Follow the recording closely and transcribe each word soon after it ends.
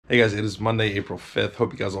Hey guys, it is Monday, April 5th.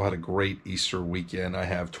 Hope you guys all had a great Easter weekend. I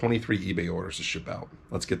have 23 eBay orders to ship out.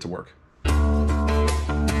 Let's get to work. A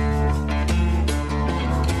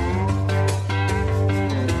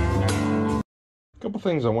couple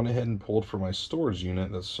things I went ahead and pulled for my storage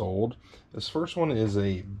unit that sold. This first one is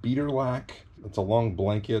a beater lack. It's a long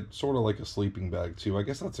blanket, sort of like a sleeping bag too. I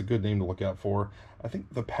guess that's a good name to look out for. I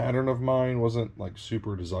think the pattern of mine wasn't like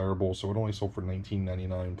super desirable, so it only sold for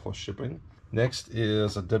 $19.99 plus shipping. Next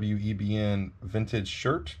is a WEBN vintage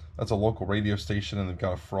shirt. That's a local radio station, and they've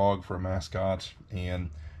got a frog for a mascot. And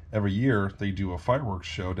every year they do a fireworks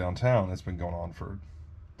show downtown. It's been going on for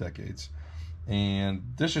decades.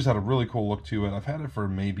 And this just had a really cool look to it. I've had it for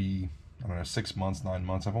maybe, I don't know, 6 months, 9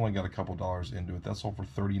 months. I've only got a couple dollars into it. That sold for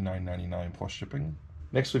 $39.99 plus shipping.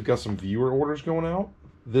 Next, we've got some viewer orders going out.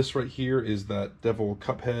 This right here is that Devil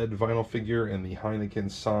Cuphead vinyl figure and the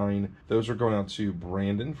Heineken sign. Those are going out to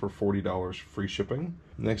Brandon for $40 free shipping.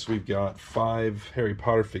 Next, we've got 5 Harry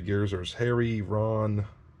Potter figures. There's Harry, Ron,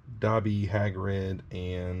 Dobby, Hagrid,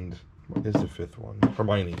 and what is the 5th one?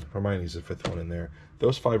 Hermione. Hermione's the 5th one in there.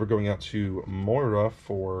 Those 5 are going out to Moira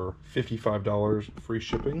for $55 free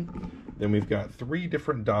shipping. Then we've got 3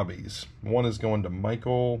 different Dobbies. One is going to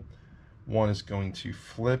Michael, one is going to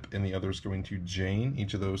Flip, and the other is going to Jane.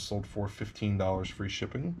 Each of those sold for $15 free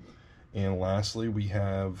shipping. And lastly, we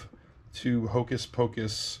have 2 Hocus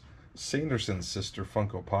Pocus Sanderson sister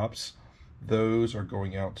Funko Pops. Those are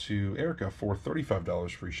going out to Erica for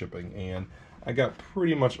 $35 free shipping. And I got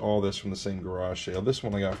pretty much all this from the same garage sale. This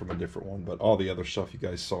one I got from a different one, but all the other stuff you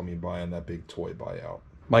guys saw me buy on that big toy buyout.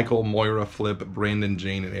 Michael, Moira, Flip, Brandon,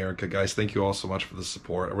 Jane, and Erica. Guys, thank you all so much for the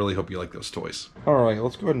support. I really hope you like those toys. Alright,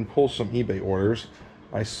 let's go ahead and pull some eBay orders.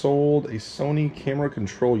 I sold a Sony camera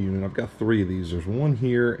control unit. I've got 3 of these. There's 1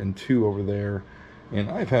 here and 2 over there. And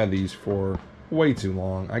I've had these for way too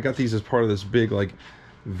long. I got these as part of this big, like,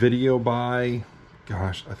 video buy.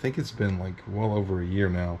 Gosh, I think it's been, like, well over a year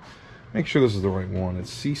now. Make sure this is the right one.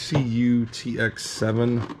 It's CCU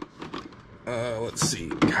TX7. Let's see.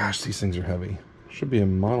 Gosh, these things are heavy. Should be a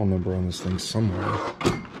model number on this thing somewhere.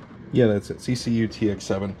 Yeah, that's it. CCU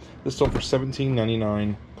TX7. This sold for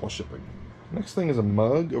 $17.99 plus shipping. Next thing is a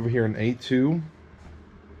mug over here in A2.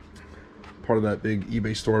 Part of that big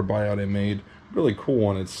eBay store buyout I made. Really cool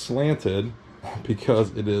one. It's slanted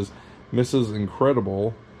because it is Mrs.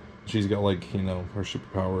 Incredible. She's got, like, you know, her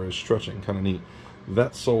superpower is stretching. Kind of neat.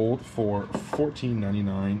 That sold for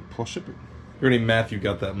 $14.99 plus shipping. Your name Matthew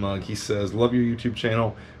got that mug. He says, love your YouTube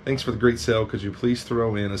channel. Thanks for the great sale. Could you please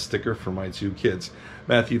throw in a sticker for my 2 kids?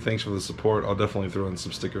 Matthew, thanks for the support. I'll definitely throw in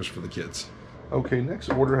some stickers for the kids. Okay, next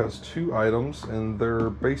order has 2 items, and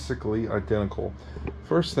they're basically identical.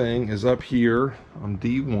 First thing is up here on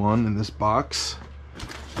D1 in this box.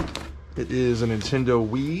 It is a Nintendo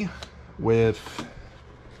Wii with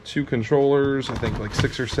 2 controllers, I think like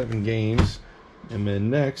 6 or 7 games. And then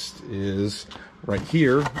next is right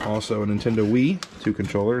here, also a Nintendo Wii, 2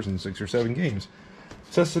 controllers and 6 or 7 games.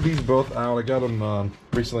 Tested these both out. I got them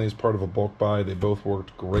recently as part of a bulk buy. They both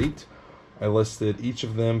worked great. I listed each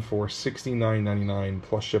of them for $69.99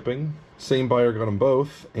 plus shipping. Same buyer got them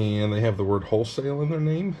both, and they have the word wholesale in their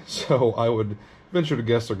name. So I would venture to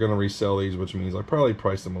guess they're going to resell these, which means I probably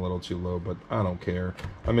priced them a little too low, but I don't care.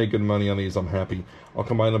 I made good money on these. I'm happy. I'll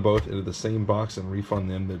combine them both into the same box and refund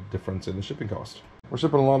them the difference in the shipping cost. We're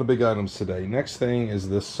shipping a lot of big items today. Next thing is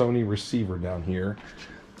this Sony receiver down here.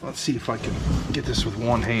 Let's see if I can get this with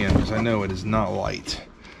one hand, because I know it is not light.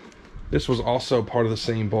 This was also part of the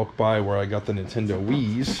same bulk buy where I got the Nintendo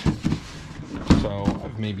Wiis. So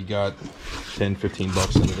I've maybe got 10, 15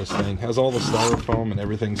 bucks into this thing. Has all the styrofoam and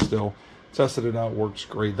everything still. Tested it out, works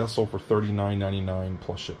great. That sold for $39.99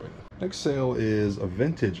 plus shipping. Next sale is a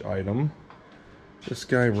vintage item. This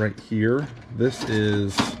guy right here. This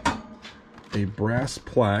is a brass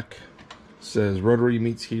plaque. It says Rotary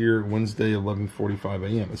meets here Wednesday 11:45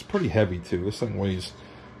 a.m. It's pretty heavy too. This thing weighs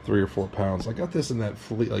 3 or 4 pounds. I got this in that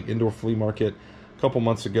indoor flea market a couple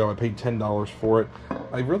months ago. I paid $10 for it.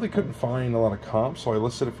 I really couldn't find a lot of comps, so I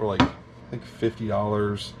listed it for like, I think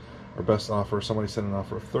 $50. Our best offer. Somebody sent an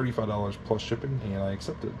offer of $35 plus shipping, and I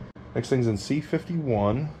accepted. Next thing's in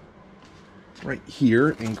C51. Right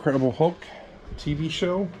here, Incredible Hulk TV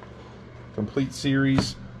show. Complete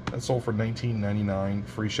series. That sold for $19.99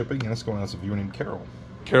 free shipping, and it's going out to a viewer named Carol.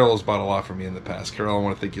 Carol has bought a lot from me in the past. Carol, I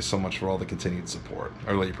want to thank you so much for all the continued support.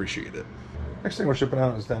 I really appreciate it. Next thing we're shipping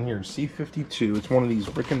out is down here in C52. It's one of these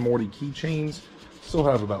Rick and Morty keychains. Still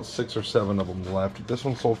have about 6 or 7 of them left. This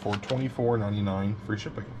one sold for $24.99 free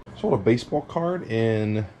shipping. Sold a baseball card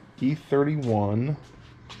in E31.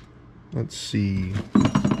 Let's see. I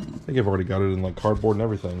think I've already got it in like cardboard and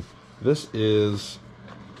everything. This is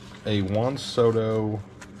a Juan Soto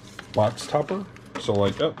box topper. So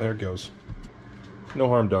like, oh, there it goes. No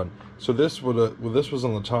harm done. So this this was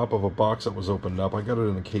on the top of a box that was opened up. I got it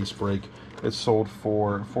in a case break. It sold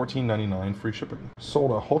for $14.99, free shipping.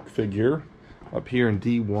 Sold a Hulk figure up here in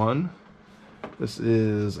D1. This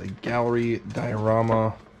is a gallery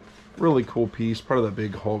diorama. Really cool piece, part of that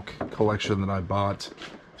big Hulk collection that I bought.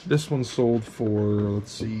 This one sold for,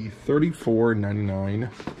 let's see, $34.99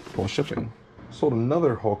 plus shipping. Sold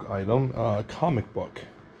another Hulk item, a comic book.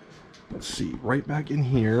 Let's see, right back in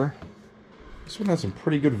here. This one has some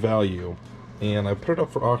pretty good value, and I put it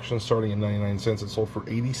up for auction starting at 99 cents. It sold for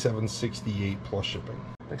 $87.68 plus shipping.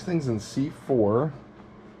 Next thing's in C4.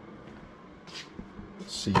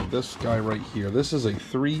 Let's see, this guy right here. This is a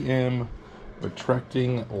 3M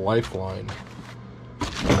retracting lifeline.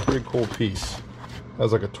 Pretty cool piece.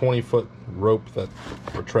 Has like a 20-foot rope that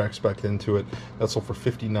retracts back into it. That sold for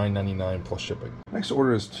 $59.99 plus shipping. Next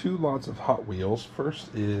order is 2 lots of Hot Wheels.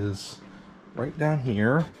 First is right down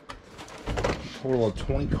here. Total of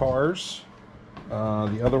 20 cars.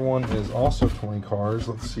 The other one is also 20 cars.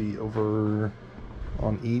 Let's see, over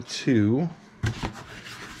on E2.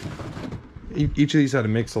 Each of these had a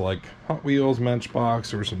mix of like Hot Wheels,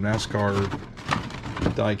 Matchbox, there were some NASCAR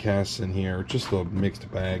die casts in here. Just a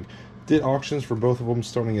mixed bag. Did auctions for both of them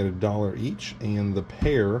starting at $1 each, and the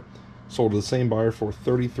pair sold to the same buyer for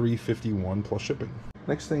 $33.51 plus shipping.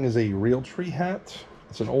 Next thing is a Realtree hat.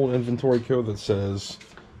 It's an old inventory code that says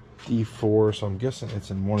D4, so I'm guessing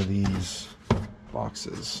it's in one of these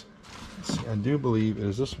boxes. Let's see, I do believe it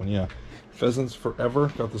is this one, yeah. Pheasants Forever.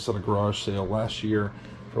 Got this at a garage sale last year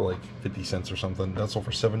for like 50 cents or something. That sold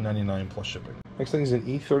for $7.99 plus shipping. Next thing is an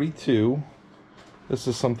E32. This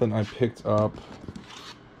is something I picked up,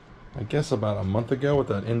 I guess, about a month ago at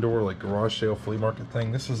that indoor like garage sale flea market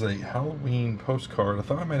thing. This is a Halloween postcard. I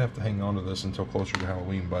thought I might have to hang on to this until closer to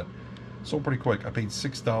Halloween, but sold pretty quick. I paid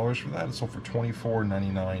 $6 for that. It sold for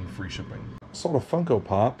 $24.99 free shipping. Sold a Funko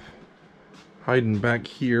Pop hiding back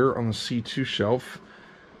here on the C2 shelf.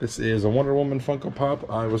 This is a Wonder Woman Funko Pop.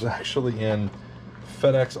 I was actually in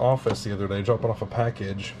FedEx office the other day dropping off a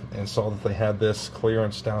package and saw that they had this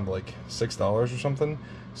clearance down to like $6 or something.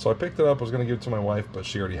 So I picked it up. I was going to give it to my wife, but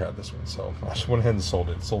she already had this one, so I just went ahead and sold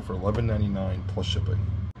it. It sold for $11.99 plus shipping.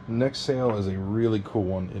 Next sale is a really cool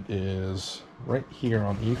one. It is right here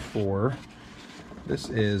on E4. This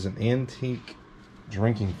is an antique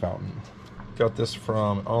drinking fountain. Got this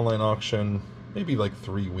from an online auction maybe like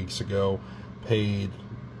 3 weeks ago. Paid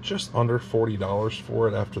just under $40 for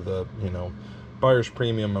it after the, buyer's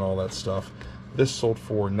premium and all that stuff. This sold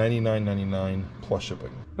for $99.99 plus shipping.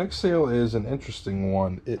 Next sale is an interesting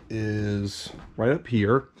one. It is right up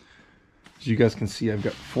here. As you guys can see, I've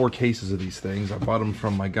got 4 cases of these things. I bought them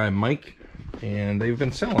from my guy Mike, and they've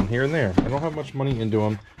been selling here and there. I don't have much money into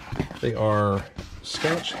them. They are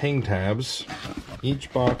Scotch hang tabs.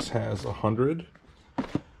 Each box has 100,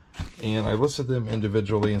 and I listed them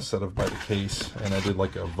individually instead of by the case, and I did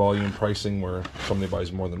like a volume pricing where somebody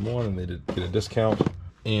buys more than one and they did get a discount.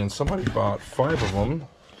 And somebody bought 5 of them,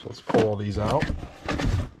 so let's pull all these out.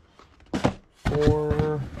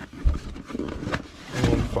 4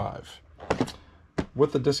 and 5.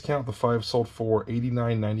 With the discount, the 5 sold for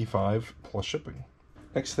 $89.95 plus shipping.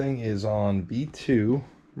 Next thing is on B2,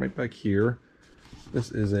 right back here.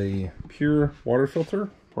 This is a pure water filter,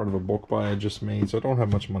 part of a bulk buy I just made, so I don't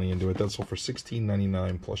have much money into it. That sold for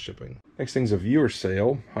 $16.99 plus shipping. Next thing's a viewer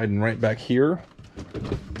sale, hiding right back here.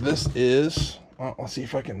 This is, well, let's see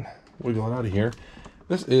if I can wiggle it out of here.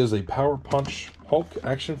 This is a Power Punch Hulk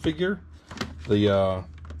action figure. The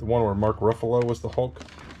one where Mark Ruffalo was the Hulk.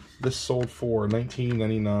 This sold for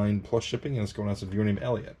 $19.99 plus shipping, and it's going out to a viewer named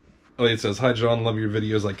Elliot. Elliot says, "Hi John, love your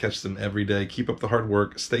videos. I catch them every day. Keep up the hard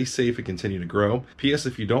work. Stay safe and continue to grow. P.S.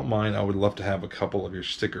 If you don't mind, I would love to have a couple of your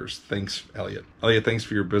stickers. Thanks, Elliot." Elliot, thanks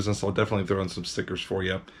for your business. I'll definitely throw in some stickers for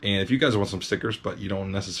you. And if you guys want some stickers, but you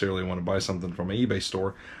don't necessarily want to buy something from an eBay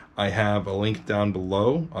store, I have a link down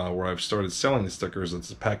below where I've started selling the stickers.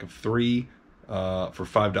 It's a pack of 3 for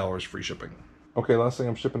 $5 free shipping. Okay, last thing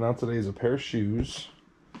I'm shipping out today is a pair of shoes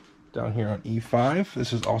down here on E5.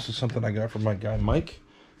 This is also something I got from my guy Mike.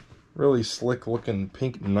 Really slick looking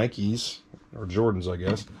pink Nikes, or Jordans I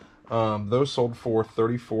guess. Those sold for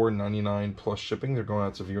 $34.99 plus shipping. They're going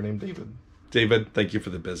out to a viewer named David. David, thank you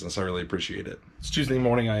for the business. I really appreciate it. It's Tuesday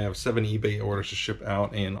morning. I have 7 eBay orders to ship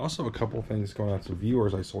out, and also a couple things going out to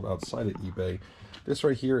viewers I sold outside of eBay. This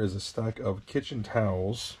right here is a stack of kitchen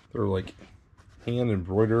towels. They're like hand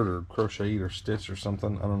embroidered or crocheted or stitched or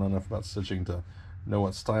something. I don't know enough about stitching to know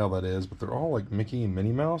what style that is, but they're all like Mickey and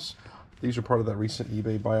Minnie Mouse. These are part of that recent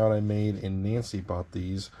eBay buyout I made, and Nancy bought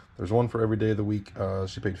these. There's one for every day of the week.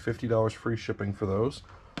 She paid $50 free shipping for those.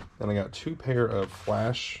 Then I got one pair of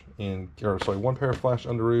Flash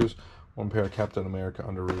underoos, one pair of Captain America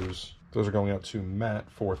underoos. Those are going out to Matt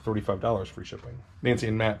for $35 free shipping. Nancy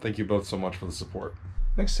and Matt, thank you both so much for the support.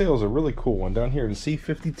 Next sale is a really cool one down here in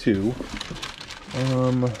C52.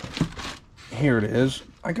 Here it is.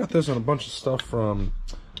 I got this on a bunch of stuff from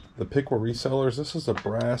the Picker resellers. This is a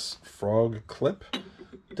brass frog clip,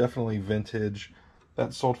 definitely vintage.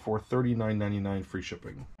 That sold for $39.99 free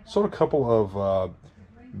shipping. Sold a couple of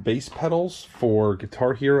bass pedals for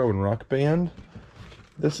Guitar Hero and Rock Band.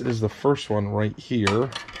 This is the first one right here.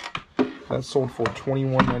 That sold for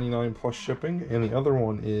 $21.99 plus shipping. And the other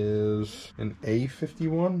one is an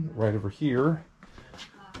A51 right over here.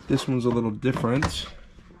 This one's a little different.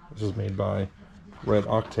 This is made by Red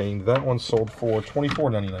Octane. That one sold for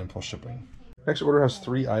 $24.99 plus shipping. Next order has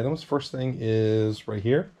 3 items. First thing is right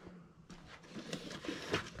here.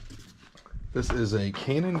 This is a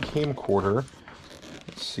Canon camcorder.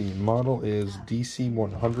 Let's see, model is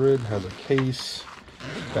DC100. Has a case,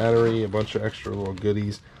 battery, a bunch of extra little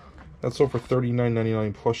goodies. That sold for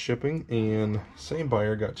 $39.99 plus shipping. And same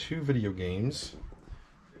buyer got 2 video games.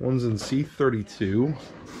 One's in C32.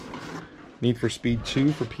 Need for Speed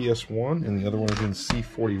 2 for PS1, and the other one is in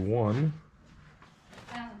C41.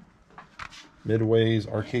 Midway's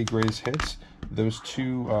Arcade Greatest Hits. Those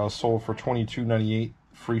 2 sold for $22.98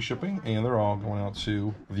 free shipping, and they're all going out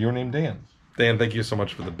to a viewer named Dan. Dan, thank you so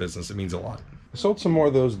much for the business. It means a lot. I sold some more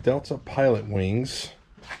of those Delta Pilot wings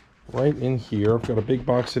right in here. I've got a big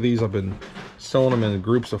box of these. I've been selling them in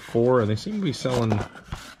groups of 4, and they seem to be selling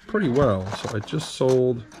pretty well. So I just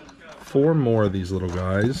sold 4 more of these little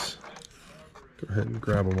guys. Go ahead and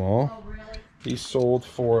grab them all. These sold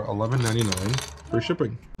for $11.99 free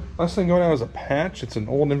shipping. Last thing going out is a patch. It's an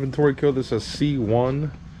old inventory code that says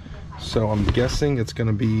C1. So I'm guessing it's going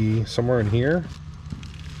to be somewhere in here.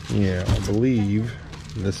 Yeah, I believe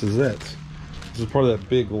this is it. This is part of that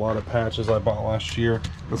big lot of patches I bought last year.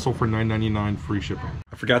 That sold for $9.99 free shipping.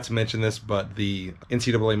 I forgot to mention this, but the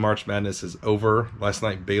NCAA March Madness is over. Last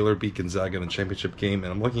night, Baylor beat Gonzaga in the championship game,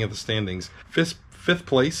 and I'm looking at the standings. Fifth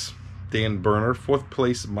place, Dan Berner. 4th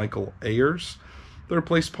place, Michael Ayers. 3rd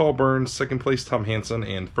place, Paul Burns. 2nd place, Tom Hansen.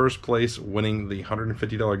 And 1st place, winning the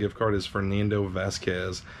 $150 gift card, is Fernando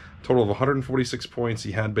Vasquez. Total of 146 points.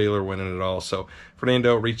 He had Baylor winning it all. So,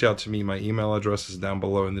 Fernando, reach out to me. My email address is down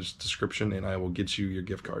below in the description, and I will get you your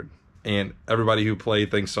gift card. And everybody who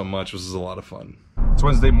played, thanks so much. This is a lot of fun. It's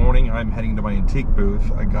Wednesday morning. I'm heading to my antique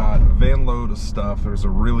booth. I got a van load of stuff. There's a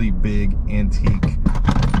really big antique...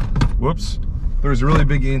 Whoops. There's a really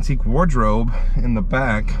big antique wardrobe in the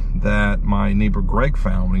back that my neighbor Greg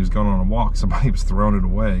found when he was going on a walk. Somebody was throwing it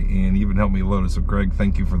away, and he even helped me load it. So Greg,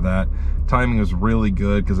 thank you for that. Timing was really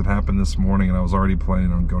good because it happened this morning, and I was already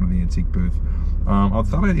planning on going to the antique booth. I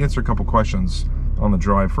thought I'd answer a couple questions on the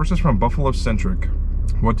drive. First is from Buffalo Centric.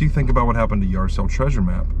 What do you think about what happened to Yard Sale Treasure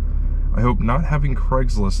Map? I hope not having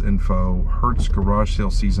Craigslist info hurts garage sale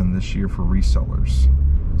season this year for resellers.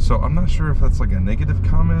 So I'm not sure if that's like a negative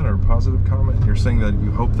comment or a positive comment. You're saying that you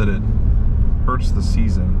hope that it hurts the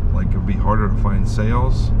season, like it'll be harder to find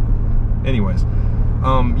sales. Anyways,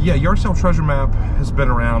 yeah, Yard Sale Treasure Map has been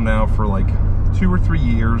around now for like 2 or 3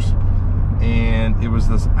 years, and it was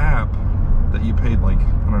this app that you paid like,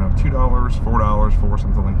 I don't know, $2, $4 for,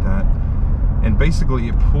 something like that. And basically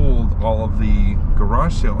it pulled all of the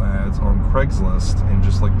garage sale ads on Craigslist and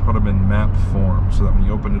just like put them in map form, so that when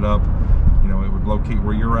you open it up, you know, it would locate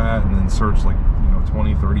where you're at and then search like, you know,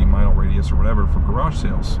 20, 30 mile radius or whatever for garage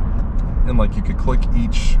sales. And like you could click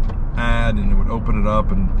each ad and it would open it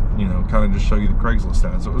up and, you know, kind of just show you the Craigslist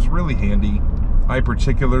ads. So it was really handy. I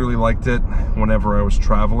particularly liked it whenever I was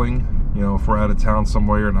traveling. You know, if we're out of town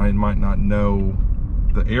somewhere and I might not know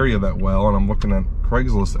the area that well and I'm looking at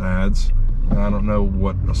Craigslist ads, and I don't know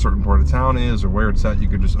what a certain part of town is or where it's at, you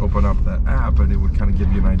could just open up that app and it would kind of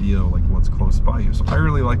give you an idea of like what's close by you. So I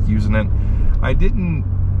really liked using it. I didn't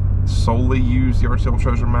solely use Yard Sale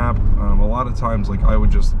Treasure Map. A lot of times, like, I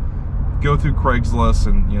would just go through Craigslist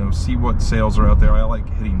and, you know, see what sales are out there. I like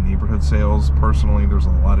hitting neighborhood sales. Personally, there's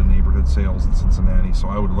a lot of neighborhood sales in Cincinnati, so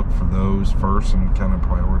I would look for those first and kind of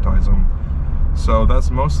prioritize them. So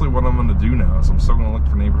that's mostly what I'm going to do now, is I'm still going to look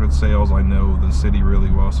for neighborhood sales. I know the city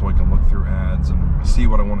really well, so I can look through ads and see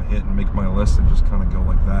what I want to hit and make my list and just kind of go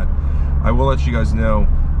like that. I will let you guys know,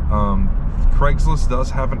 Craigslist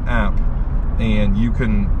does have an app, and you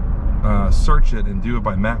can search it and do it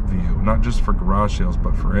by map view, not just for garage sales,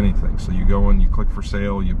 but for anything. So you go and you click for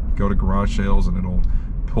sale, you go to garage sales, and it'll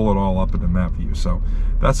pull it all up in the map view. So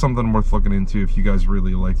that's something worth looking into if you guys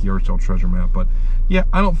really like the Archdale treasure map. But yeah,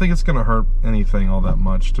 I don't think it's going to hurt anything all that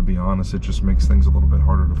much, to be honest. It just makes things a little bit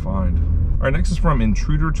harder to find. All right, next is from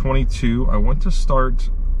Intruder22. I want to start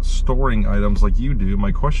storing items like you do.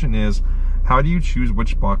 My question is, how do you choose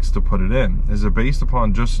which box to put it in? Is it based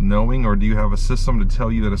upon just knowing, or do you have a system to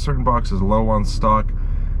tell you that a certain box is low on stock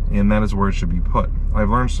and that is where it should be put? I've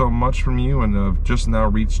learned so much from you and have just now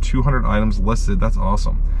reached 200 items listed. That's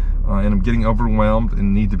awesome. And I'm getting overwhelmed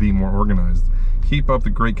and need to be more organized. Keep up the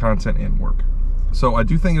great content and work. So I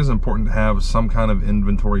do think it is important to have some kind of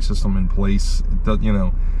inventory system in place. It does, you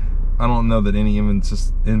know, I don't know that any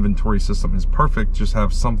inventory system is perfect. Just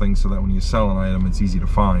have something so that when you sell an item, it's easy to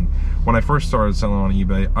find. When I first started selling on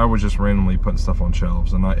eBay, I was just randomly putting stuff on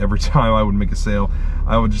shelves, and every time I would make a sale,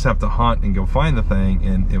 I would just have to hunt and go find the thing,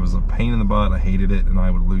 and it was a pain in the butt. I hated it, and I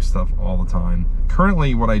would lose stuff all the time.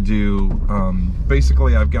 Currently, what I do,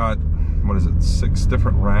 basically, I've got, what is it, 6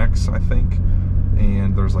 different racks, I think,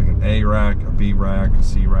 and there's like an A rack, a B rack, a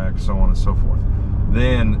C rack, so on and so forth.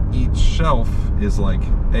 Then each shelf is like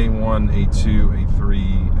A1, A2,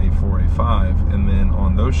 A3, A4, A5, and then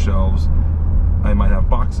on those shelves, I might have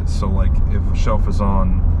boxes. So like if a shelf is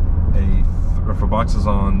on if a box is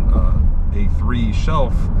on A3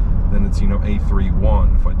 shelf, then it's, you know,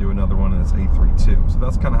 A3-1. If I do another one, then it's A3-2. So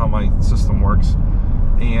that's kind of how my system works.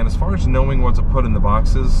 And as far as knowing what to put in the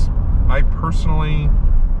boxes, I personally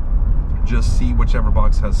just see whichever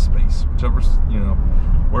box has space. Whichever, you know,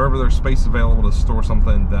 wherever there's space available to store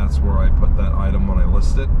something, that's where I put that item when I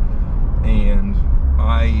list it. And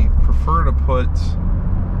I prefer to put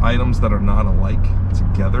items that are not alike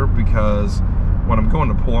together, because when I'm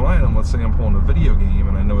going to pull an item, let's say I'm pulling a video game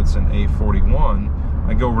and I know it's in A41,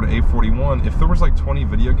 I go over to A41. If there was like 20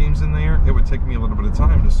 video games in there, it would take me a little bit of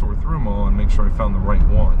time to sort through them all and make sure I found the right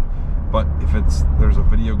one. But if there's a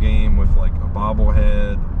video game with like a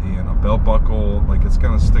bobblehead and a belt buckle, like it's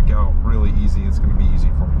gonna stick out really easy. It's gonna be easy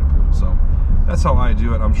for me to pull. So that's how I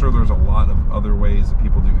do it. I'm sure there's a lot of other ways that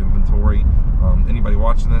people do inventory. Anybody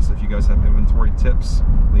watching this, if you guys have inventory tips,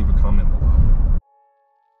 leave a comment below.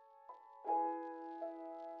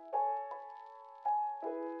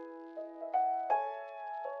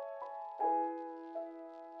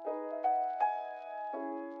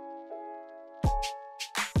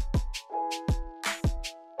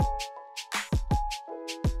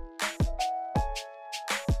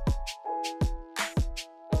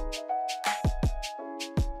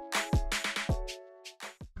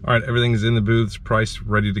 All right, everything's in the booths, priced,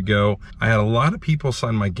 ready to go. I had a lot of people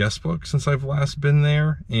sign my guest book since I've last been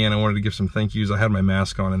there, and I wanted to give some thank yous. I had my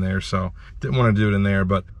mask on in there, so didn't want to do it in there,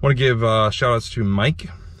 but I want to give shout outs to Mike,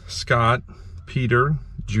 Scott, Peter,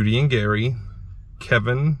 Judy and Gary,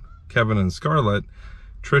 Kevin and Scarlett,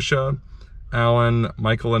 Trisha, Alan,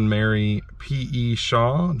 Michael and Mary, P.E.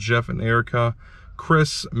 Shaw, Jeff and Erica,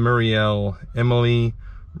 Chris, Muriel, Emily,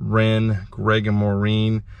 Ren, Greg and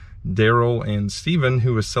Maureen, Daryl and Steven,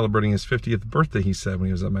 who was celebrating his 50th birthday, he said, when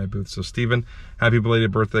he was at my booth. So Steven, happy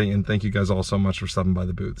belated birthday, and thank you guys all so much for stopping by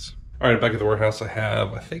the booths. All right, back at the warehouse, I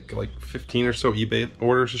have, I think, like 15 or so eBay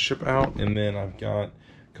orders to ship out, and then I've got a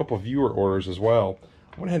couple of viewer orders as well.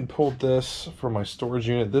 I went ahead and pulled this for my storage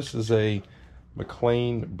unit. This is a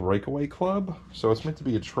McLean Breakaway Club, so it's meant to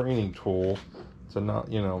be a training tool to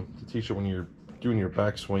not, you know, to teach you when you're doing your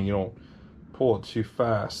backswing, you don't pull it too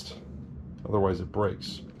fast, otherwise it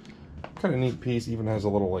breaks. Kind of neat piece, even has a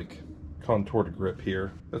little like contoured grip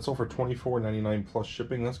here. That's all for $24.99 plus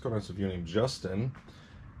shipping. That's going out to a viewer named Justin.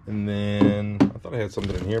 And then I thought I had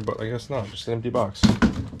something in here, but I guess not, just an empty box.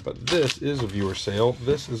 But this is a viewer sale.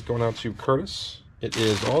 This is going out to Curtis. It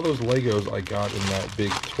is all those Legos I got in that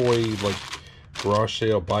big toy like garage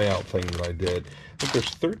sale buyout thing that I did. I think there's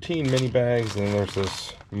 13 mini bags, and then there's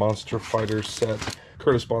this Monster Fighter set.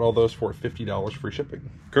 Curtis bought all those for $50 free shipping.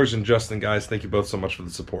 Curtis and Justin, guys, thank you both so much for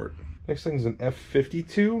the support. Next thing is an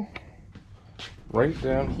F52. Right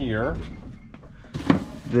down here,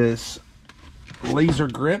 this laser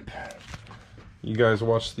grip. You guys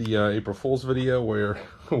watched the April Fool's video where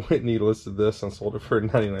Whitney listed this and sold it for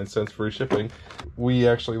 99 cents free shipping. We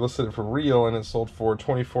actually listed it for real, and it sold for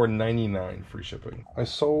 $24.99 free shipping. I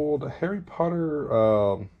sold a Harry Potter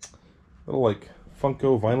little like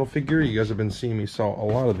Funko vinyl figure. You guys have been seeing me sell a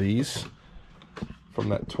lot of these from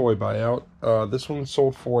that toy buyout. This one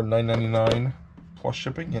sold for $9.99 plus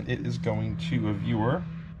shipping, and it is going to a viewer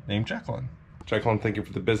named Jacqueline. Jacqueline, thank you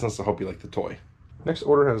for the business. I hope you like the toy. Next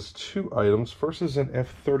order has 2 items. First is an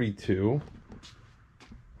F32.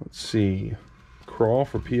 Let's see. Crawl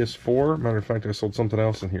for PS4. Matter of fact, I sold something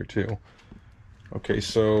else in here too. Okay,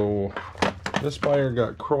 so this buyer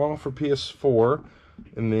got Crawl for PS4.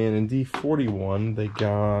 And then in D41, they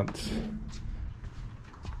got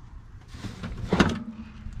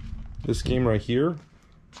this game right here.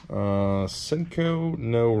 Senko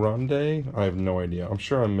no Ronde. I have no idea. I'm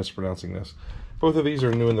sure I'm mispronouncing this. Both of these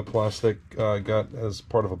are new in the plastic. Got as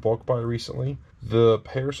part of a bulk buy recently. The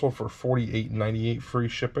pair sold for $48.98 free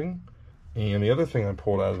shipping. And the other thing I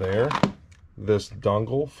pulled out of there, this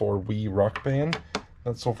dongle for Wii Rock Band,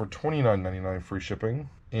 that sold for $29.99 free shipping.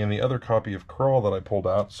 And the other copy of Crawl that I pulled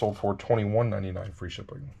out sold for $21.99 free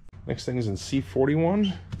shipping. Next thing is in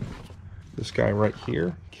C41. This guy right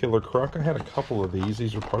here, Killer Croc. I had a couple of these.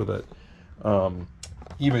 These are part of that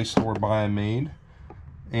eBay store buy I made.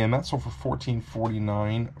 And that sold for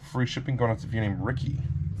 $14.49. Free shipping going out to a viewer named Ricky.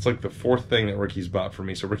 It's like the fourth thing that Ricky's bought for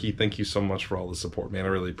me. So Ricky, thank you so much for all the support, man. I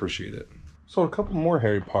really appreciate it. So a couple more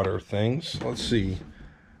Harry Potter things. Let's see.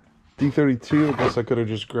 D32, I guess I could have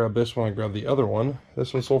just grabbed this one. I grabbed the other one.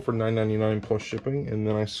 This one sold for $9.99 plus shipping. And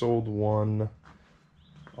then I sold one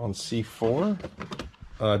on C4.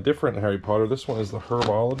 Different Harry Potter. This one is the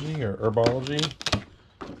Herbology,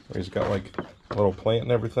 where he's got like a little plant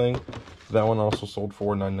and everything. That one also sold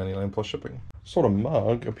for $9.99 plus shipping. Sold a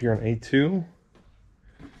mug up here on A2.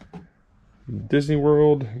 Disney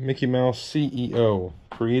World Mickey Mouse CEO,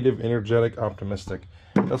 creative, energetic, optimistic.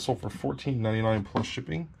 That sold for $14.99 plus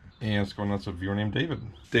shipping. And it's going out to a viewer named David.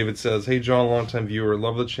 David says, "Hey John, longtime viewer,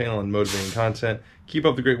 love the channel and motivating content. Keep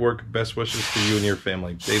up the great work. Best wishes to you and your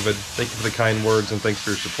family." David, thank you for the kind words and thanks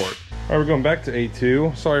for your support. All right, we're going back to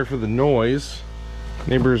A2. Sorry for the noise.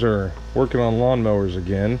 Neighbors are working on lawnmowers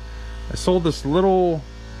again. I sold this little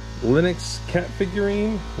Linux cat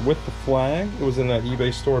figurine with the flag. It was in that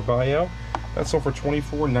eBay store buyout. That sold for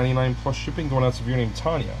 $24.99 plus shipping, going out to a viewer named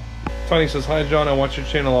Tanya. Tanya says, "Hi John, I watch your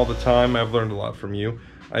channel all the time. I've learned a lot from you.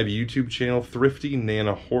 I have a YouTube channel, Thrifty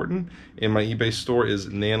Nana Horton, and my eBay store is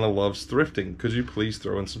Nana Loves Thrifting. Could you please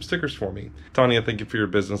throw in some stickers for me?" Tanya, thank you for your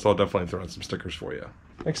business. I'll definitely throw in some stickers for you.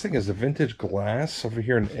 Next thing is the vintage glass over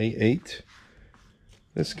here in A8.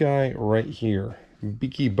 This guy right here,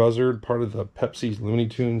 Beaky Buzzard, part of the Pepsi's Looney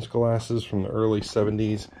Tunes glasses from the early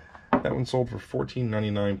 70s. That one sold for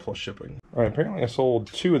 $14.99 plus shipping. All right, apparently I sold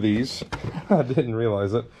two of these. I didn't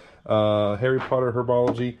realize it. Harry Potter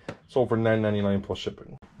Herbology sold for $9.99 plus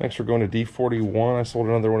shipping. Next we're going to D41. I sold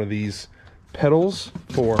another one of these pedals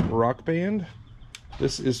for Rock Band.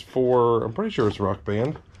 This is for, I'm pretty sure it's Rock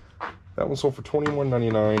Band. That one sold for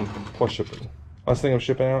 $21.99 plus shipping. Last thing I'm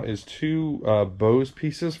shipping out is two Bose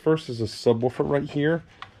pieces. First is a subwoofer right here.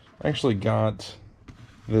 I actually got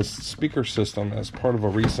this speaker system as part of a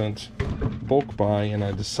recent bulk buy, and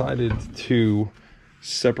I decided to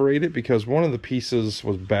separate it because one of the pieces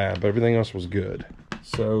was bad, but everything else was good.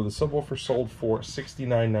 So the subwoofer sold for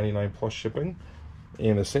 $69.99 plus shipping,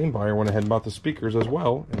 and the same buyer went ahead and bought the speakers as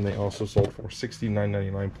well, and they also sold for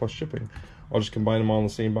 $69.99 plus shipping. I'll just combine them all in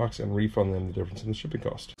the same box and refund them the difference in the shipping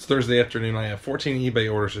cost. It's Thursday afternoon. I have 14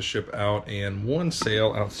 eBay orders to ship out and one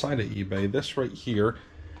sale outside of eBay. This right here,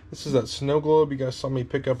 this is that snow globe you guys saw me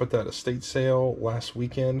pick up at that estate sale last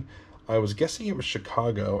weekend. I was guessing it was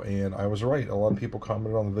Chicago, and I was right. A lot of people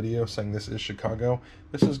commented on the video saying this is Chicago.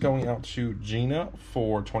 This is going out to Gina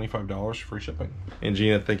for $25 free shipping. And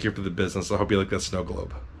Gina, thank you for the business. I hope you like that snow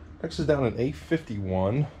globe. Next is down in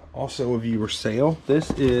A51, also a viewer sale.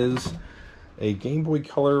 This is a Game Boy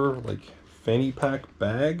Color like fanny pack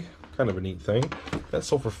bag, kind of a neat thing. That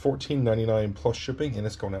sold for $14.99 plus shipping, and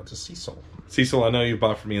it's going out to Cecil. Cecil, I know you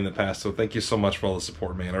bought for me in the past, so thank you so much for all the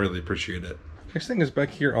support, man. I really appreciate it. Next thing is back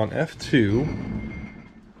here on F2.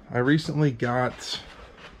 I recently got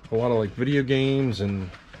a lot of like video games and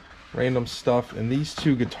random stuff, and these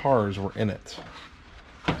two guitars were in it.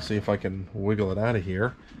 Let's see if I can wiggle it out of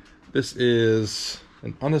here. This is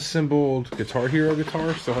an unassembled Guitar Hero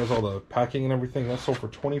guitar, still has all the packing and everything. That sold for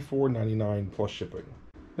 $24.99 plus shipping.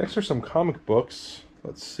 Next are some comic books.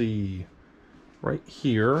 Let's see, right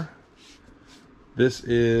here. This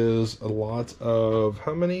is a lot of,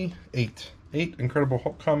 how many? Eight Incredible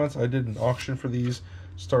Hulk comics. I did an auction for these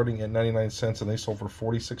starting at 99 cents, and they sold for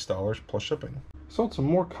 $46 plus shipping. Sold some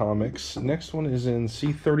more comics. Next one is in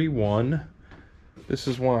C31. This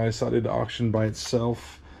is one I decided to auction by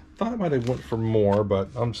itself. Thought it might have went for more, but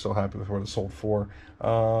I'm still happy with what it sold for.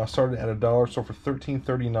 Started at $1, sold for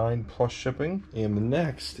 $13.39 plus shipping. And the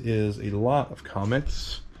next is a lot of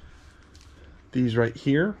comics. These right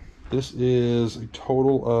here. This is a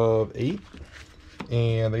total of 8,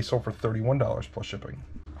 and they sold for $31 plus shipping.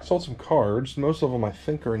 Sold some cards. Most of them I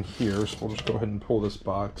think are in here, so we'll just go ahead and pull this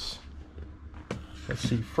box. Let's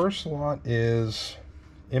see. First lot is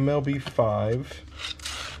MLB 5.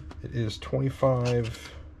 It is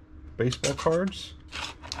 25 baseball cards.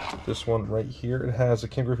 This one right here, it has a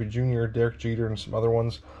Ken Griffey Jr., Derek Jeter, and some other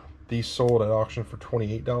ones. These sold at auction for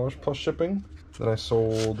 $28 plus shipping. Then I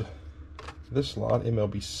sold this lot,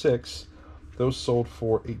 MLB 6. Those sold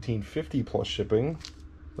for $18.50 plus shipping.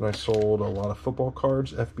 Then I sold a lot of football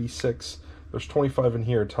cards, FB6. There's 25 in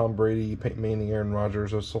here, Tom Brady, Peyton Manning, Aaron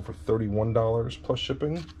Rodgers. Those sold for $31 plus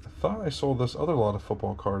shipping. I thought I sold this other lot of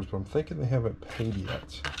football cards, but I'm thinking they haven't paid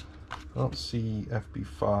yet. I don't see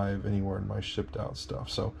FB5 anywhere in my shipped out stuff.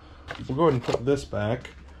 So we'll go ahead and put this back.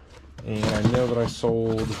 And I know that I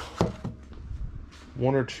sold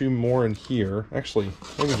one or two more in here. Actually,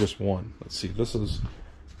 maybe just one. Let's see. This is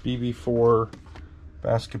BB4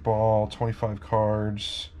 basketball, 25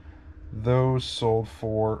 cards. Those sold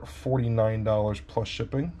for $49 plus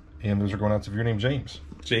shipping. And those are going out to viewer named James.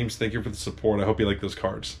 James, thank you for the support. I hope you like those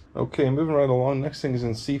cards. Okay, moving right along. Next thing is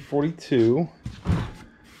in C42.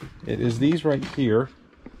 It is these right here.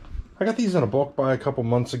 I got these in a bulk buy a couple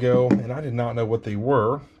months ago, and I did not know what they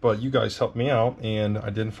were, but you guys helped me out and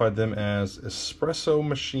identified them as espresso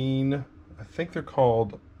machine. I think they're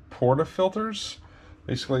called portafilters,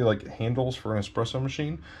 basically like handles for an espresso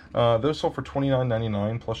machine. Those sold for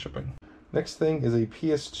 $29.99 plus shipping. Next thing is a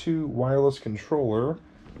PS2 wireless controller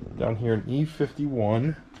down here in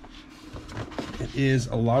E51. It is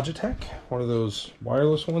a Logitech, one of those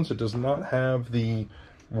wireless ones. It does not have the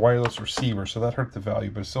wireless receiver, so that hurt the value,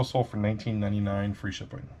 but it still sold for $19.99 free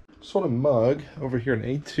shipping. Sold a mug over here in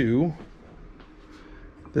A2.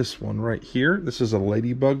 This one right here. This is a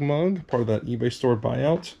Ladybug mug, part of that eBay store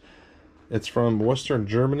buyout. It's from Western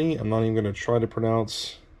Germany. I'm not even going to try to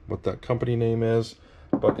pronounce what that company name is,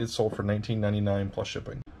 but it sold for $19.99 plus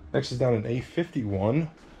shipping. Next is down in A51,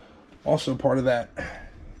 also part of that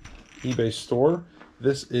eBay store.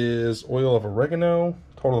 This is oil of oregano,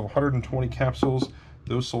 total of 120 capsules.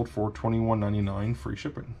 Those sold for $21.99 free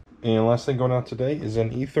shipping. And last thing going out today is an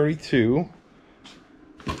E32.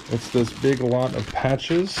 It's this big lot of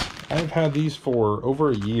patches. I've had these for over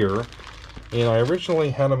a year, and I originally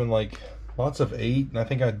had them in like lots of 8, and I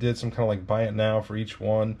think I did some kind of like buy it now for each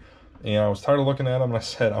one. And I was tired of looking at them, and I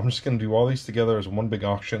said I'm just going to do all these together as one big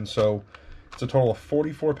auction. So it's a total of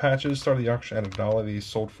 44 patches. Started the auction at $1. These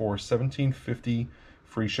sold for $17.50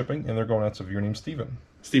 free shipping, and they're going out to viewer named Steven.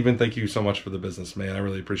 Steven, thank you so much for the business, man. I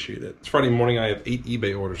really appreciate it. It's Friday morning. I have 8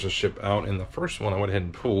 eBay orders to ship out, and the first one I went ahead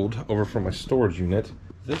and pulled over from my storage unit.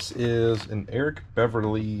 This is an Eric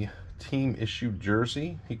Beverly team issued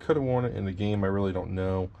jersey. He could have worn it in the game. I really don't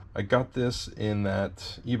know. I got this in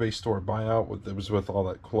that eBay store buyout. It was with all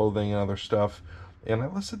that clothing and other stuff. And I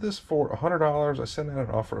listed this for $100. I sent out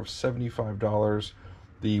an offer of $75.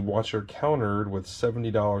 The watcher countered with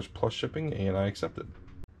 $70 plus shipping, and I accepted.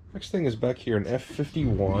 Next thing is back here in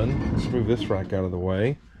F51. Let's move this rack out of the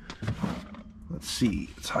way. Let's see.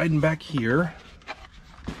 It's hiding back here.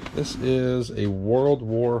 This is a World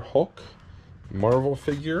War Hulk Marvel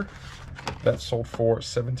figure. That sold for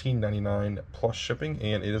 $17.99 plus shipping,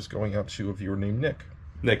 and it is going out to a viewer named Nick.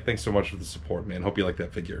 Nick, thanks so much for the support, man. Hope you like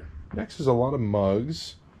that figure. Next is a lot of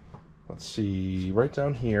mugs. Let's see. Right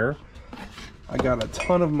down here, I got a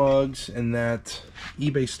ton of mugs in that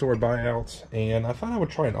eBay store buyout, and I thought I would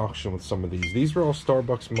try an auction with some of these. These were all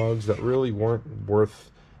Starbucks mugs that really weren't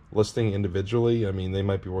worth listing individually. I mean, they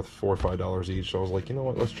might be worth $4 or $5 each. So I was like, you know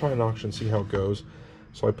what, let's try an auction, see how it goes.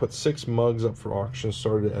 So I put 6 mugs up for auction,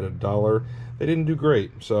 started at $1. They didn't do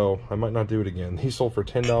great, so I might not do it again. He sold for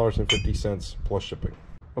 $10.50 plus shipping.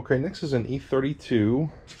 Okay, next is an E32.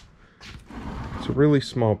 It's a really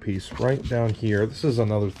small piece right down here. This is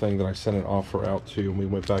another thing that I sent an offer out to, and we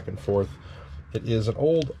went back and forth. It is an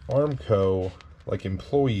old Armco, like,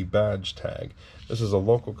 employee badge tag. This is a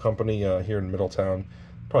local company here in Middletown,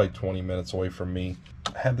 probably 20 minutes away from me.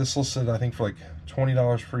 I had this listed, I think, for like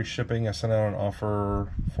 $20 free shipping. I sent out an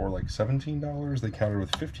offer for like $17. They countered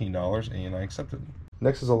with $15, and I accepted.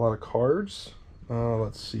 Next is a lot of cards.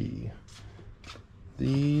 Let's see.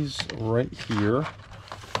 These right here.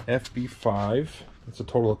 FB5. It's a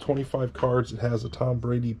total of 25 cards. It has a Tom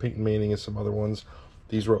Brady, Peyton Manning, and some other ones.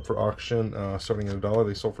 These were up for auction starting at $1.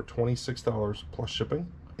 They sold for $26 plus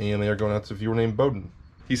shipping, and they are going out to a viewer named Bowden.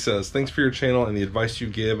 He says, thanks for your channel and the advice you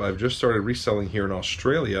give. I've just started reselling here in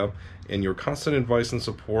Australia, and your constant advice and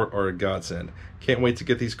support are a godsend. Can't wait to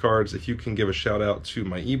get these cards. If you can give a shout out to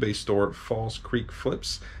my eBay store, Falls Creek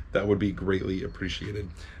Flips, that would be greatly appreciated.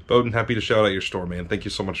 Bowden, happy to shout out your store, man. Thank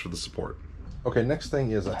you so much for the support. Okay, next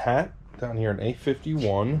thing is a hat down here in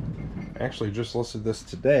A51. I actually just listed this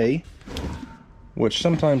today which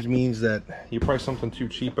sometimes means that you price something too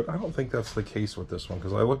cheap, but I don't think that's the case with this one,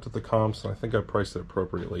 because I looked at the comps and I think I priced it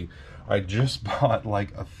appropriately. I just bought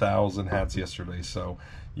like 1,000 hats yesterday, so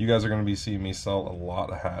you guys are going to be seeing me sell a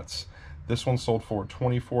lot of hats. This one sold for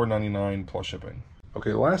 $24.99 plus shipping.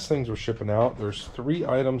 Okay, last things we're shipping out. There's 3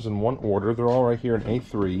 items in one order. They're all right here in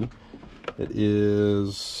A3. It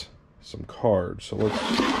is some cards. So let's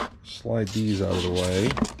slide these out of the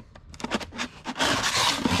way.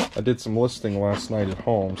 I did some listing last night at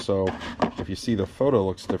home, so if you see the photo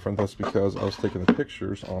looks different, that's because I was taking the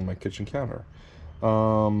pictures on my kitchen counter.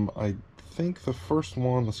 I think the first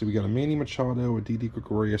one, let's see, we got a Manny Machado, a Didi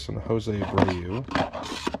Gregorius, and a Jose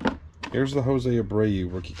Abreu. Here's the Jose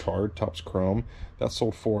Abreu rookie card, Topps Chrome. That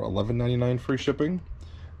sold for $11.99 free shipping.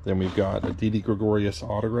 Then we've got a Didi Gregorius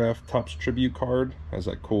autograph Topps Tribute card. Has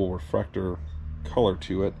that cool refractor color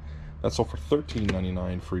to it. That sold for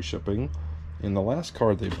 $13.99 free shipping. And the last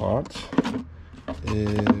card they bought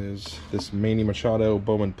is this Manny Machado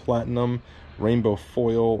Bowman Platinum Rainbow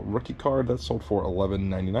Foil rookie card. That sold for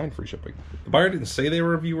 $11.99 free shipping. The buyer didn't say they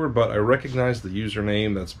were a viewer, but I recognize the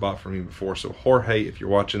username that's bought for me before. So Jorge, if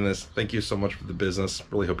you're watching this, thank you so much for the business.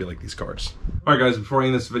 Really hope you like these cards. All right, guys, before I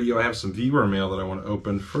end this video, I have some viewer mail that I want to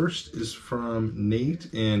open. First is from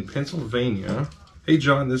Nate in Pennsylvania. Hey,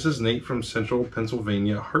 John, this is Nate from Central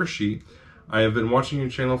Pennsylvania, Hershey. I have been watching your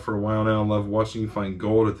channel for a while now and love watching you find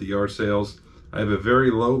gold at the yard sales. I have a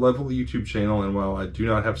very low level YouTube channel, and while I do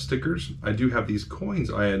not have stickers, I do have these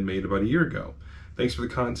coins I had made about a year ago. Thanks for the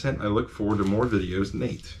content. I look forward to more videos,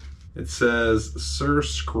 Nate. It says, Sir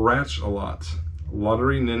Scratch a Lot.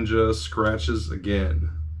 Lottery Ninja scratches again.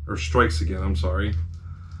 Or strikes again, I'm sorry.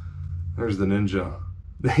 There's the ninja.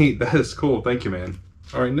 Nate, that is cool. Thank you, man.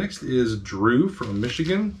 All right, next is Drew from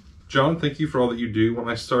Michigan. John, thank you for all that you do. When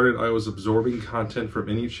I started, I was absorbing content from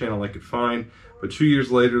any channel I could find, but 2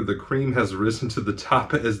 years later, the cream has risen to the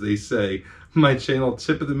top, as they say. My channel,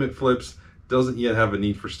 Tip of the Mitt Flips, doesn't yet have a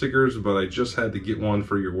need for stickers, but I just had to get one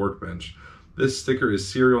for your workbench. This sticker is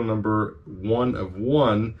serial number 1 of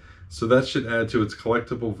 1, so that should add to its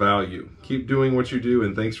collectible value. Keep doing what you do,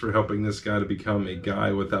 and thanks for helping this guy to become a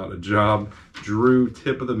guy without a job. Drew,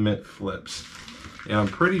 Tip of the Mitt Flips. And I'm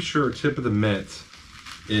pretty sure Tip of the Mitt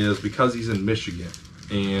is because he's in Michigan,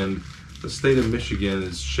 and the state of Michigan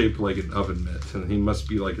is shaped like an oven mitt, and he must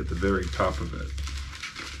be like at the very top of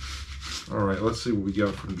it. All right, let's see what we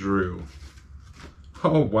got from Drew.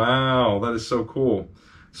 Oh, wow, that is so cool.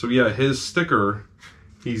 So yeah, his sticker,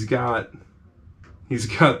 he's got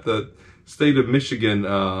the state of Michigan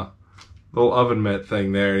little oven mitt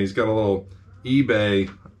thing there, and he's got a little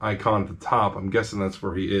eBay icon at the top. I'm guessing that's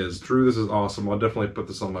where he is. Drew, this is awesome. I'll definitely put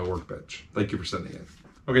this on my workbench. Thank you for sending it.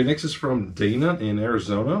 Okay, next is from Dana in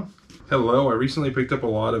Arizona. Hello, I recently picked up a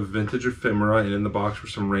lot of vintage ephemera, and in the box were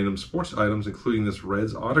some random sports items, including this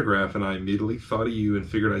Reds autograph, and I immediately thought of you and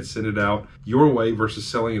figured I'd send it out your way versus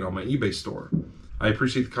selling it on my eBay store. I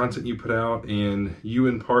appreciate the content you put out, and you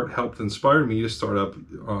in part helped inspire me to start up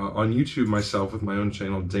on YouTube myself with my own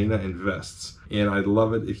channel, Dana Invests. And I'd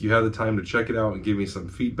love it if you have the time to check it out and give me some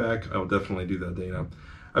feedback. I'll definitely do that, Dana.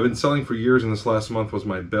 I've been selling for years, and this last month was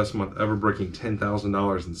my best month ever, breaking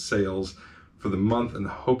 $10,000 in sales for the month, and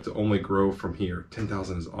hope to only grow from here.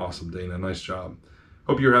 10,000 is awesome, Dana. Nice job.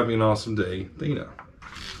 Hope you're having an awesome day, Dana.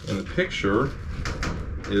 And the picture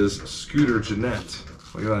is Scooter Jeanette.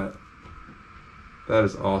 Look at that. That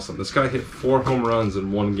is awesome. This guy hit 4 home runs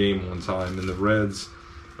in one game one time, and the Reds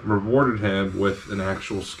rewarded him with an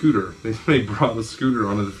actual scooter. They brought the scooter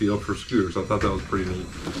onto the field for scooters. I thought that was pretty neat.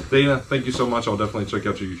 Dana, thank you so much. I'll definitely check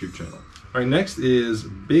out your YouTube channel. All right, next is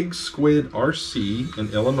Big Squid RC in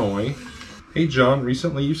Illinois. Hey John,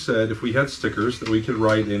 recently you said if we had stickers that we could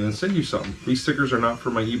write in and send you some. These stickers are not for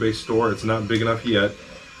my eBay store. It's not big enough yet,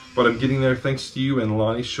 but I'm getting there thanks to you and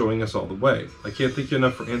Lonnie showing us all the way. I can't thank you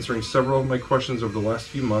enough for answering several of my questions over the last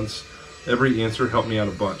few months. Every answer helped me out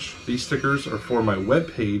a bunch. These stickers are for my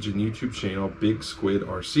webpage and YouTube channel, Big Squid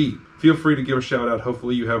RC. Feel free to give a shout out.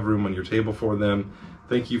 Hopefully you have room on your table for them.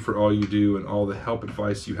 Thank you for all you do and all the help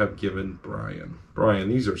advice you have given Brian. Brian,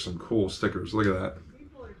 these are some cool stickers. Look at that.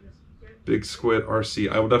 Big Squid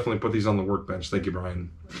RC. I will definitely put these on the workbench. Thank you,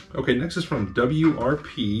 Brian. Okay, next is from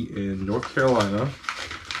WRP in North Carolina.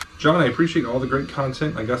 John, I appreciate all the great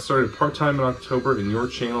content. I got started part-time in October, and your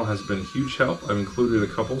channel has been a huge help. I've included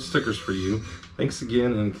a couple stickers for you. Thanks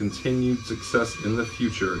again, and continued success in the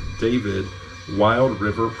future. David, Wild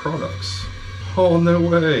River Products. Oh, no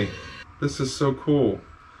way. This is so cool.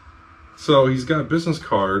 So he's got business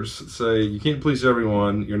cards that say, you can't please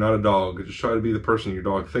everyone, you're not a dog. Just try to be the person your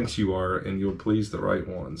dog thinks you are, and you'll please the right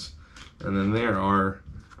ones. And then there are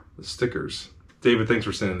the stickers. David, thanks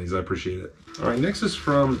for sending these. I appreciate it. All right, next is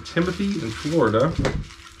from Timothy in Florida.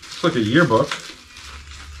 It's like a yearbook.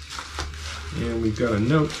 And we've got a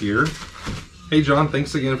note here. Hey John,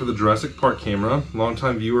 thanks again for the Jurassic Park camera.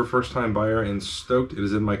 Longtime viewer, first time buyer, and stoked it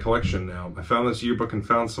is in my collection now. I found this yearbook and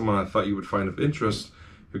found someone I thought you would find of interest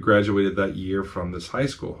who graduated that year from this high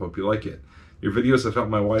school. Hope you like it. Your videos have helped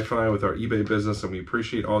my wife and I with our eBay business, and we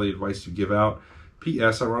appreciate all the advice you give out.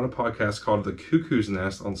 P.S. I run a podcast called The Cuckoo's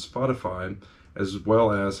Nest on Spotify, as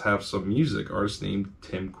well as have some music artist named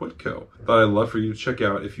Tim Quitko. Thought I'd love for you to check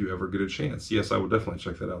out if you ever get a chance. Yes, I will definitely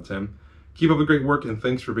check that out, Tim. Keep up the great work, and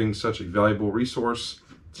thanks for being such a valuable resource,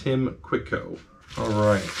 Tim Quitko. All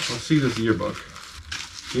right, let's see this yearbook.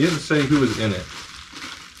 He didn't say who was in it,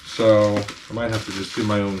 so I might have to just do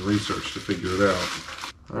my own research to figure it out.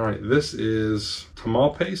 All right, this is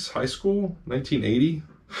Tamalpais High School, 1980.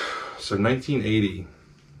 So 1980,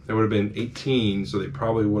 they would have been 18, so they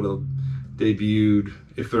probably would have debuted,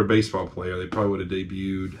 if they're a baseball player, they probably would have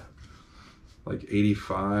debuted like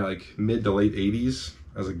 85, like mid to late 80s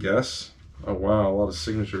as a guess. Oh wow, a lot of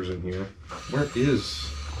signatures in here. Where is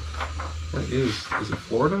it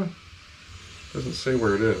Florida? Doesn't say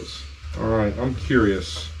where it is. All right, I'm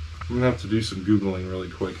curious. I'm gonna have to do some Googling really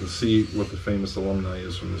quick and see what the famous alumni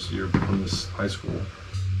is from this year, from this high school.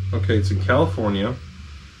 Okay, it's in California.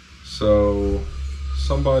 So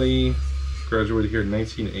somebody graduated here in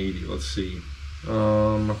 1980. Let's see.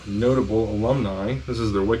 Notable alumni. This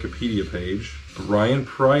is their Wikipedia page. Brian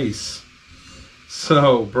Price.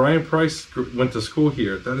 So Brian Price went to school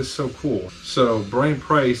here. That is so cool. So Brian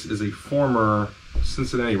Price is a former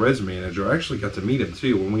Cincinnati Reds manager. I actually got to meet him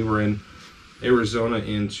too when we were in Arizona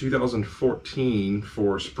in 2014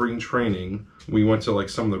 for spring training. We went to like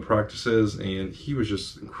some of the practices, and he was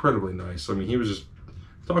just incredibly nice. I mean, he was just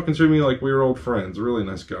talking to me like we were old friends. A really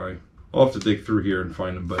nice guy. I'll have to dig through here and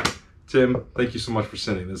find him, but Tim, thank you so much for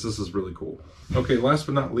sending this. This is really cool. Okay, last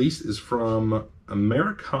but not least is from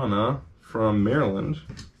Americana from Maryland.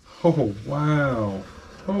 Oh, wow.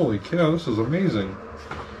 Holy cow, this is amazing.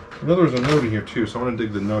 I know there's a note in here too, so I'm gonna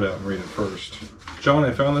dig the note out and read it first. John,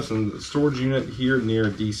 I found this in the storage unit here near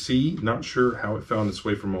DC. Not sure how it found its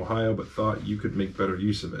way from Ohio, but thought you could make better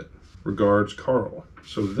use of it. Regards, Carl.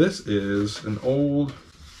 So this is an old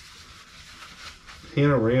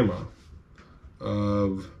panorama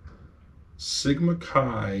of Sigma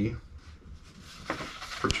Chi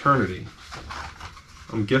fraternity.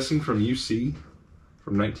 I'm guessing from UC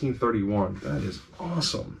from 1931. That is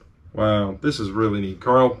awesome. Wow, this is really neat.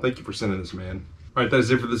 Carl, thank you for sending this, man. All right, that is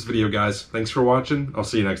it for this video, guys. Thanks for watching. I'll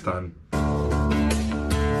see you next time.